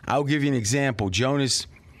them. I'll give you an example. Jonas,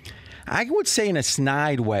 I would say in a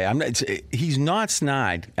snide way. He's not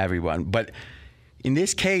snide, everyone. But in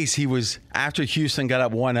this case, he was, after Houston got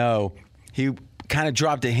up 1-0, he kind of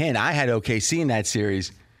dropped a hint. I had OKC in that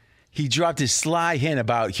series. He dropped his sly hint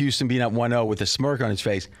about Houston being up 1-0 with a smirk on his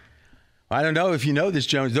face. I don't know if you know this,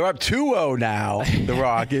 Jones. They're up 2-0 now, the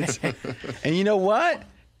Rockets. And you know what?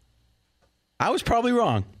 I was probably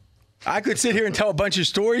wrong. I could sit here and tell a bunch of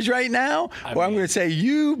stories right now, I'm going to say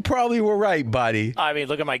you probably were right, buddy. I mean,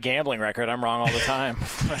 look at my gambling record. I'm wrong all the time.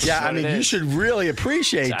 Yeah, I mean, you should really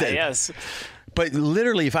appreciate that. Yes. But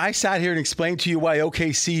literally, if I sat here and explained to you why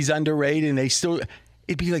OKC's underrated and they still,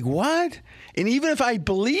 it'd be like, what? And even if I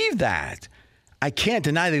believe that, I can't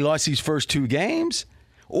deny they lost these first 2 games.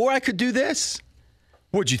 Or I could do this.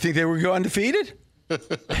 Would you think they would go undefeated?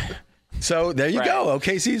 So there you go.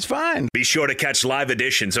 OKC's fine. Be sure to catch live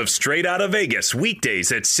editions of Straight Outta Vegas weekdays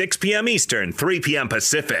at 6 p.m. Eastern, 3 p.m.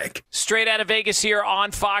 Pacific. Straight Outta Vegas here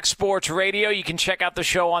on Fox Sports Radio. You can check out the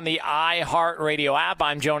show on the iHeartRadio app.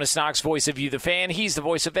 I'm Jonas Knox, voice of You, the fan. He's the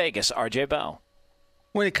voice of Vegas, RJ Bell.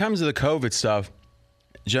 When it comes to the COVID stuff,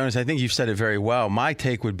 Jonas, I think you've said it very well. My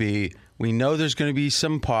take would be we know there's going to be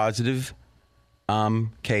some positive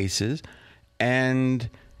cases, and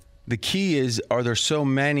the key is, are there so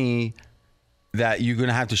many that you're going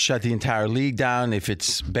to have to shut the entire league down if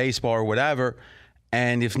it's baseball or whatever?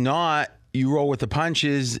 And if not, you roll with the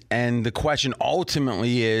punches. And the question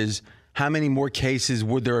ultimately is, how many more cases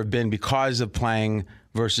would there have been because of playing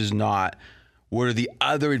versus not? What are the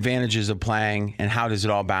other advantages of playing, and how does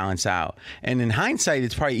it all balance out? And in hindsight,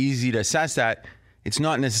 it's probably easy to assess that. It's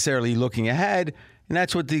not necessarily looking ahead. And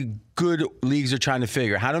that's what the good leagues are trying to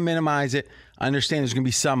figure, how to minimize it, understand there's going to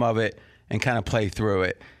be some of it, and kind of play through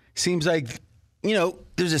it. Seems like,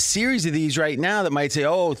 there's a series of these right now that might say,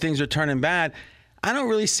 oh, things are turning bad. I don't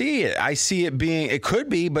really see it. I see it being, it could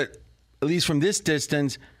be, but at least from this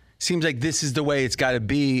distance, seems like this is the way it's got to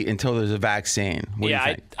be until there's a vaccine. What do you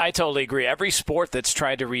think? I totally agree. Every sport that's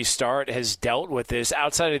tried to restart has dealt with this.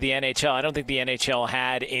 Outside of the NHL, I don't think the NHL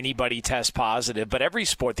had anybody test positive, but every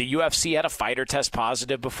sport, the UFC had a fighter test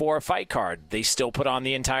positive before a fight card. They still put on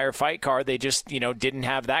the entire fight card. They just, didn't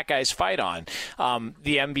have that guy's fight on.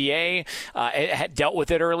 The NBA had dealt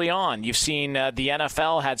with it early on. You've seen the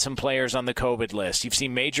NFL had some players on the COVID list. You've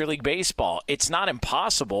seen Major League Baseball. It's not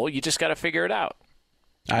impossible. You just got to figure it out.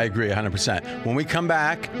 I agree 100%. When we come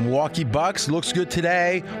back, Milwaukee Bucks looks good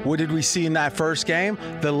today. What did we see in that first game?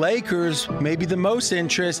 The Lakers, maybe the most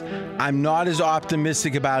interest. I'm not as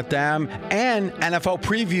optimistic about them. And NFL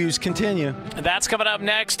previews continue. That's coming up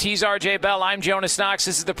next. He's RJ Bell. I'm Jonas Knox.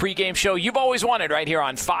 This is the pregame show you've always wanted right here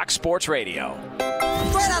on Fox Sports Radio.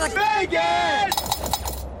 Straight out of Vegas!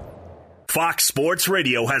 Fox Sports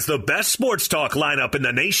Radio has the best sports talk lineup in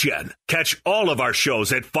the nation. Catch all of our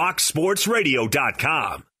shows at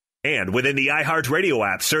foxsportsradio.com. And within the iHeartRadio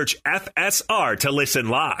app, search FSR to listen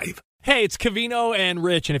live. Hey, it's Covino and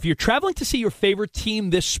Rich, and if you're traveling to see your favorite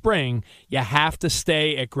team this spring, you have to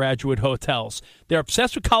stay at Graduate Hotels. They're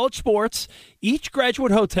obsessed with college sports. Each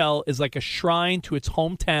Graduate Hotel is like a shrine to its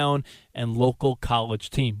hometown and local college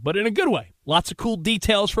team, but in a good way. Lots of cool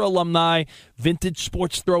details for alumni, vintage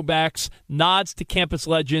sports throwbacks, nods to campus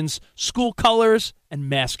legends, school colors, and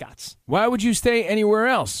mascots. Why would you stay anywhere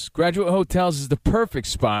else? Graduate Hotels is the perfect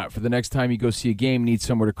spot for the next time you go see a game and need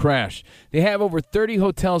somewhere to crash. They have over 30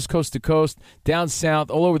 hotels coast to coast, down south,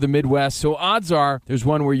 all over the Midwest, so odds are there's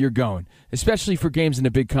one where you're going, especially for games in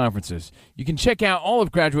the big conferences. You can check out all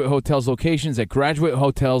of Graduate Hotels' locations at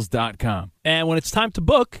graduatehotels.com. And when it's time to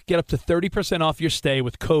book, get up to 30% off your stay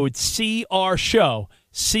with code CRSHOW.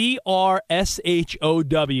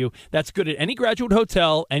 CRSHOW. That's good at any Graduate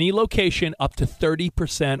Hotel, any location, up to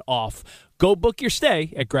 30% off. Go book your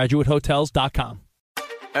stay at graduatehotels.com.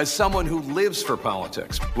 As someone who lives for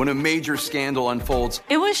politics, when a major scandal unfolds,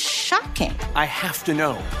 It was shocking. I have to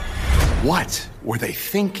know, what were they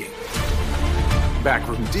thinking?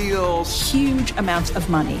 Backroom deals, Huge amounts of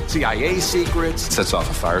money. CIA secrets, Sets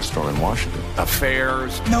off a firestorm in Washington.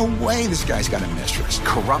 affairs, No way this guy's got a mistress.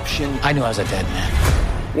 corruption. I knew I was a dead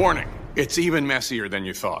man. Warning, it's even messier than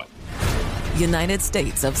you thought. United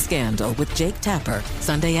States of Scandal with Jake Tapper,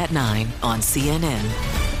 Sunday at 9 on CNN.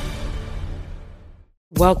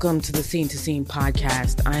 Welcome to the Scene to Scene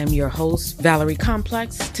podcast. I am your host, Valerie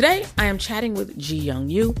Complex. Today, I am chatting with Ji Young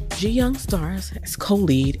Yu. Ji Young stars as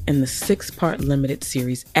co-lead in the 6-part limited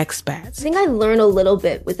series Expats. I think I learn a little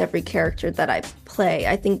bit with every character that I play.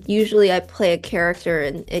 I think usually I play a character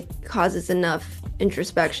and it causes enough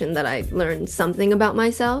introspection that I learn something about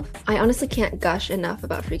myself. I honestly can't gush enough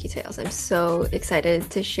about Freaky Tales. I'm so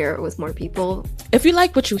excited to share it with more people. If you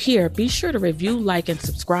like what you hear, be sure to review, like, and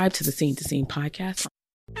subscribe to the Scene to Scene podcast.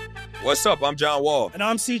 What's up? I'm John Wall. And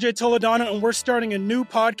I'm CJ Toledano, and we're starting a new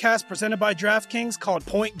podcast presented by DraftKings called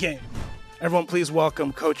Point Game. Everyone, please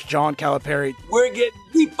welcome Coach John Calipari. We're getting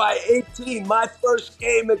beat by 18. My first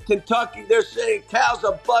game in Kentucky, they're saying Cal's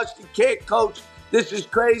a bust. He can't coach. This is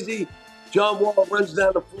crazy. John Wall runs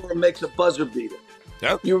down the floor and makes a buzzer beater.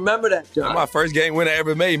 Yep. You remember that, John? That's my first game winner I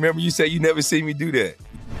ever made. Remember you said you never see me do that.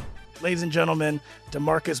 Ladies and gentlemen,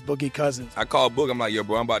 DeMarcus Boogie Cousins. I called Boog. I'm like, yo,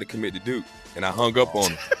 bro, I'm about to commit to Duke. And I hung up on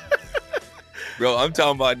him. Bro, I'm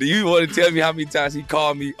talking about, do you want to tell me how many times he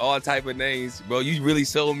called me all type of names? Bro, you really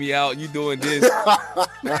sold me out. You doing this.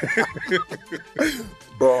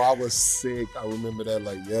 Bro, I was sick. I remember that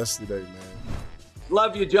like yesterday, man.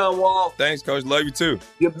 Love you, John Wall. Thanks, Coach. Love you, too.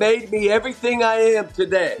 You made me everything I am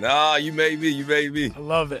today. Nah, you made me. You made me. I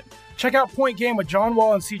love it. Check out Point Game with John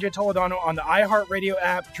Wall and CJ Toledano on the iHeartRadio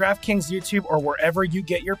app, DraftKings YouTube, or wherever you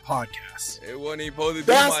get your podcasts. It wasn't even supposed to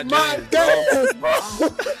be That's my dance, bro.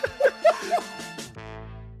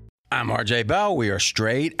 I'm RJ Bell. We are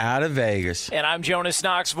straight out of Vegas. And I'm Jonas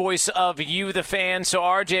Knox, voice of You, the Fan. So,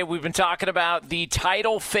 RJ, we've been talking about the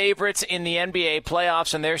title favorites in the NBA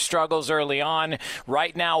playoffs and their struggles early on.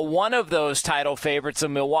 Right now, one of those title favorites, the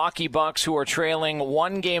Milwaukee Bucks, who are trailing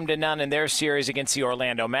 1-0 in their series against the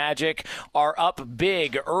Orlando Magic, are up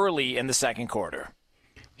big early in the second quarter.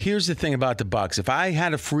 Here's the thing about the Bucks. If I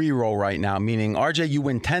had a free roll right now, meaning, RJ, you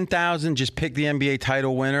win $10,000, just pick the NBA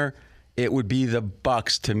title winner, it would be the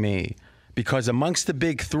Bucks to me. Because amongst the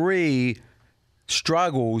big three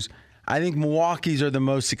struggles, I think Milwaukee's are the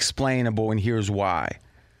most explainable, and here's why.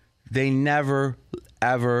 They never,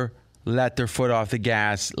 ever let their foot off the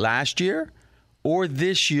gas last year or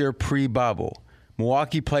this year pre-bubble.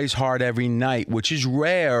 Milwaukee plays hard every night, which is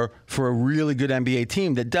rare for a really good NBA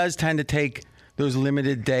team that does tend to take those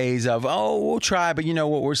limited days of, oh, we'll try, but you know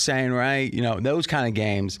what we're saying, right? You know, those kind of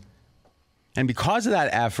games. And because of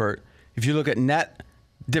that effort, if you look at net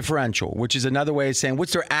differential, which is another way of saying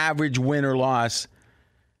what's their average win or loss,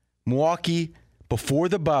 Milwaukee, before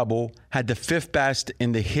the bubble, had the 5th best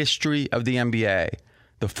in the history of the NBA.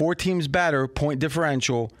 The 4 teams better, point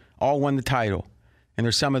differential, all won the title. And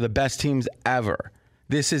they're some of the best teams ever.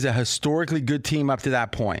 This is a historically good team up to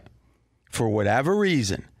that point. For whatever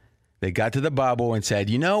reason, they got to the bubble and said,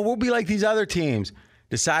 you know, we'll be like these other teams.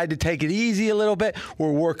 Decide to take it easy a little bit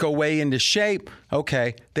or work our way into shape.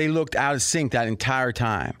 Okay, they looked out of sync that entire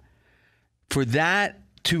time. For that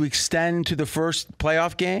to extend to the first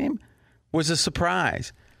playoff game was a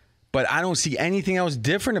surprise. But I don't see anything else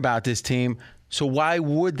different about this team. So why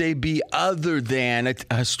would they be other than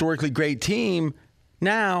a historically great team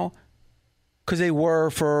now? Because they were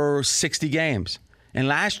for 60 games. And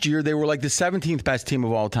last year, they were like the 17th best team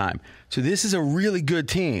of all time. So this is a really good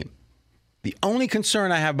team. The only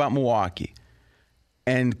concern I have about Milwaukee,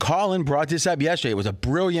 and Colin brought this up yesterday, it was a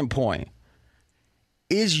brilliant point.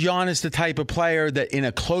 Is Giannis the type of player that in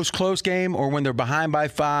a close game or when they're behind by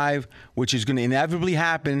 5, which is going to inevitably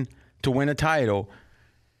happen to win a title,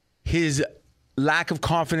 his lack of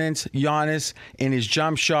confidence, Giannis, in his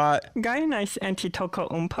jump shot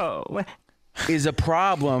is a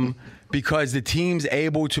problem because the team's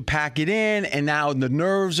able to pack it in and now the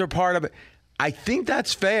nerves are part of it. I think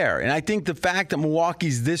that's fair. And I think the fact that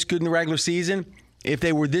Milwaukee's this good in the regular season, if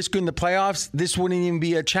they were this good in the playoffs, this wouldn't even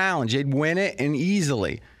be a challenge. They'd win it and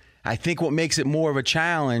easily. I think what makes it more of a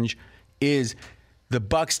challenge is the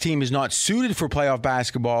Bucks team is not suited for playoff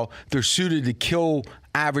basketball. They're suited to kill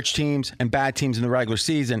average teams and bad teams in the regular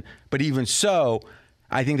season. But even so,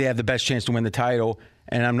 I think they have the best chance to win the title.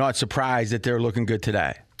 And I'm not surprised that they're looking good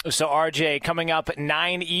today. So, RJ, coming up at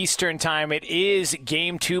 9 Eastern time, it is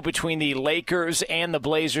Game 2 between the Lakers and the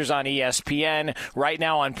Blazers on ESPN. Right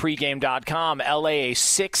now on pregame.com, LA a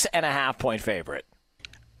 6.5-point favorite.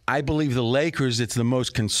 I believe the Lakers, it's the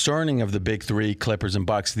most concerning of the big three, Clippers and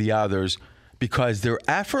Bucks, the others, because their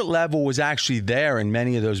effort level was actually there in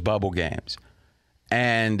many of those bubble games.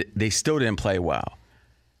 And they still didn't play well.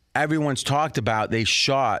 Everyone's talked about they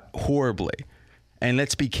shot horribly. And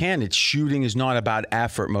let's be candid, shooting is not about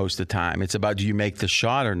effort most of the time. It's about do you make the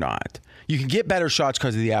shot or not. You can get better shots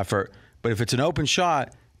because of the effort, but if it's an open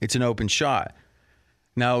shot, it's an open shot.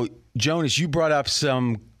 Now, Jonas, you brought up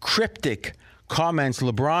some cryptic comments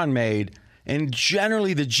LeBron made, and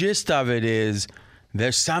generally the gist of it is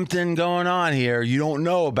there's something going on here you don't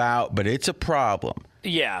know about, but it's a problem.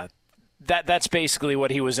 Yeah. That's basically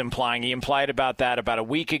what he was implying. He implied about that about a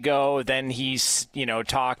week ago. Then he's,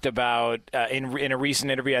 talked about in a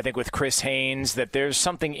recent interview, I think with Chris Haynes, that there's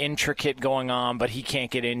something intricate going on, but he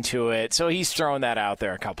can't get into it. So he's thrown that out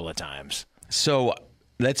there a couple of times. So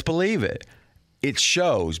let's believe it. it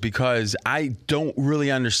shows, because I don't really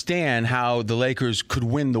understand how the Lakers could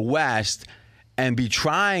win the West and be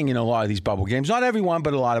trying in a lot of these bubble games. Not everyone,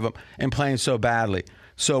 but a lot of them, and playing so badly.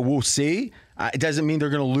 So we'll see. It doesn't mean they're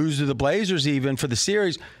going to lose to the Blazers even for the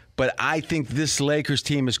series, but I think this Lakers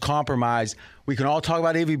team is compromised. We can all talk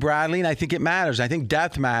about Avery Bradley, and I think it matters. I think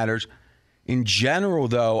depth matters. In general,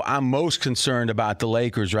 though, I'm most concerned about the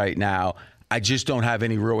Lakers right now. I just don't have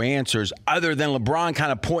any real answers other than LeBron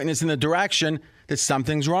kind of pointing us in the direction that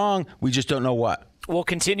something's wrong. We just don't know what. We'll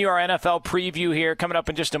continue our NFL preview here coming up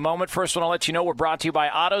in just a moment. First one, I'll let you know we're brought to you by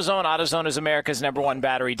AutoZone. AutoZone is America's #1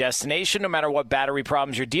 battery destination. No matter what battery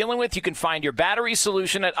problems you're dealing with, you can find your battery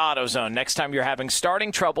solution at AutoZone. Next time you're having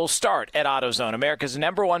starting trouble, start at AutoZone. America's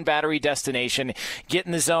 #1 battery destination. Get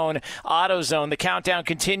in the zone. AutoZone. The countdown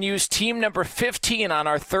continues. Team number 15 on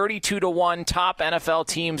our 32-1 top NFL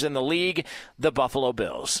teams in the league, the Buffalo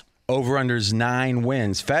Bills. Over-under's 9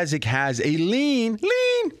 wins. Fezzik has a lean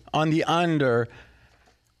on the under.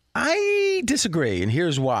 I disagree, and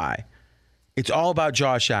here's why. It's all about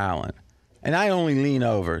Josh Allen. And I only lean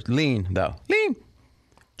over. Lean.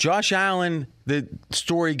 Josh Allen, the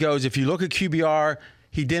story goes, if you look at QBR,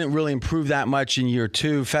 he didn't really improve that much in year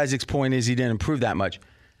 2. Fezzik's point is he didn't improve that much.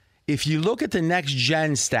 If you look at the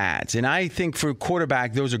next-gen stats, and I think for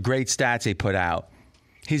quarterback, those are great stats they put out,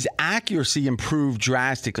 his accuracy improved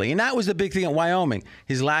drastically. And that was the big thing at Wyoming,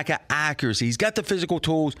 his lack of accuracy. He's got the physical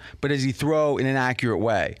tools, but does he throw in an accurate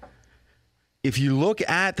way? If you look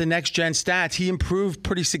at the next-gen stats, he improved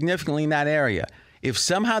pretty significantly in that area. If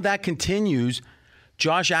somehow that continues,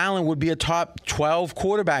 Josh Allen would be a top 12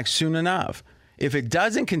 quarterback soon enough. If it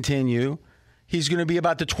doesn't continue, he's going to be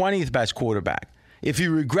about the 20th best quarterback. If he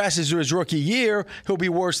regresses to his rookie year, he'll be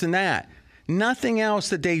worse than that. Nothing else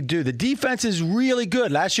that they do. The defense is really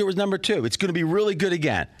good. Last year was number 2. It's going to be really good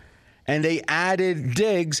again. And they added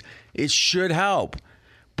Diggs. It should help.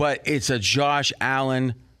 But it's a Josh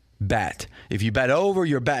Allen bet. If you bet over,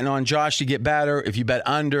 you're betting on Josh to get better. If you bet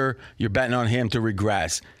under, you're betting on him to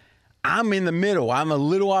regress. I'm in the middle. I'm a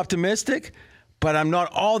little optimistic, but I'm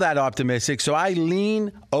not all that optimistic. So I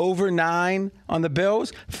lean over 9 on the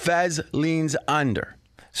Bills. Fez leans under.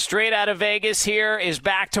 Straight Out of Vegas here is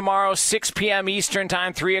back tomorrow, 6 p.m. Eastern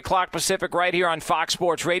Time, 3 o'clock Pacific, right here on Fox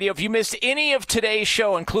Sports Radio. If you missed any of today's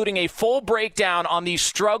show, including a full breakdown on the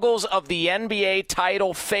struggles of the NBA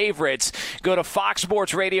title favorites, go to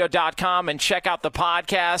foxsportsradio.com and check out the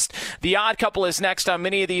podcast. The Odd Couple is next on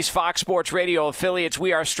many of these Fox Sports Radio affiliates.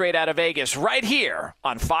 We are Straight Out of Vegas, right here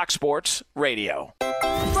on Fox Sports Radio.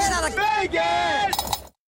 Straight Out of Vegas!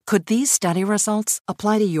 Could these study results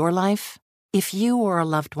apply to your life? If you or a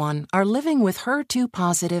loved one are living with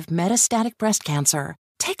HER2-positive metastatic breast cancer,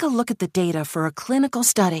 take a look at the data for a clinical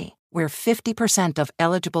study where 50% of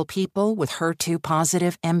eligible people with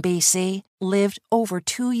HER2-positive MBC lived over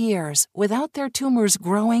 2 years without their tumors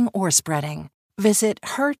growing or spreading. Visit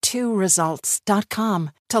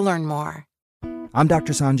HER2results.com to learn more. I'm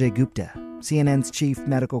Dr. Sanjay Gupta, CNN's chief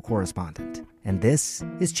medical correspondent, and this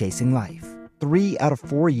is Chasing Life. 3 out of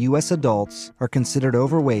 4 U.S. adults are considered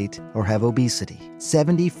overweight or have obesity.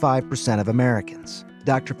 75% of Americans.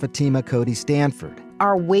 Dr. Fatima Cody Stanford.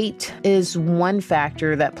 Our weight is one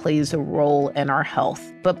factor that plays a role in our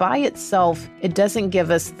health, but by itself, it doesn't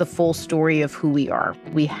give us the full story of who we are.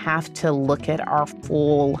 We have to look at our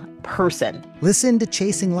full person. Listen to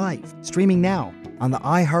Chasing Life, streaming now on the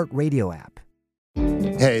iHeartRadio app.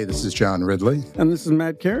 Hey, this is John Ridley. And this is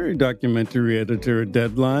Matt Carey, documentary editor at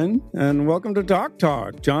Deadline. And welcome to Doc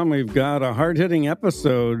Talk. John, we've got a hard-hitting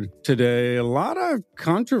episode today. A lot of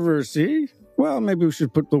controversy. Well, maybe we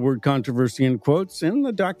should put the word controversy in quotes in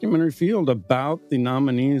the documentary field about the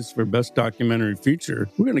nominees for Best Documentary Feature.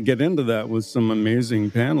 We're going to get into that with some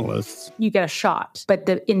amazing panelists. You get a shot, but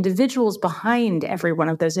the individuals behind every one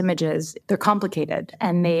of those images, they're complicated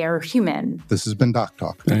and they are human. This has been Doc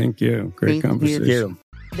Talk. Thank you. Great conversation. Thank you.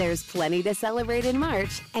 There's plenty to celebrate in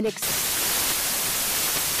March and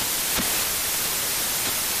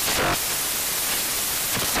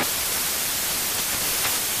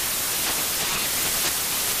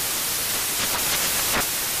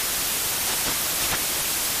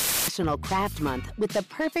National Craft Month with the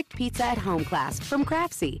perfect pizza at home class from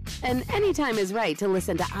Craftsy. And anytime is right to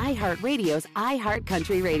listen to iHeartRadio's iHeart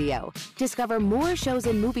Country Radio. Discover more shows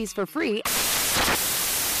and movies for free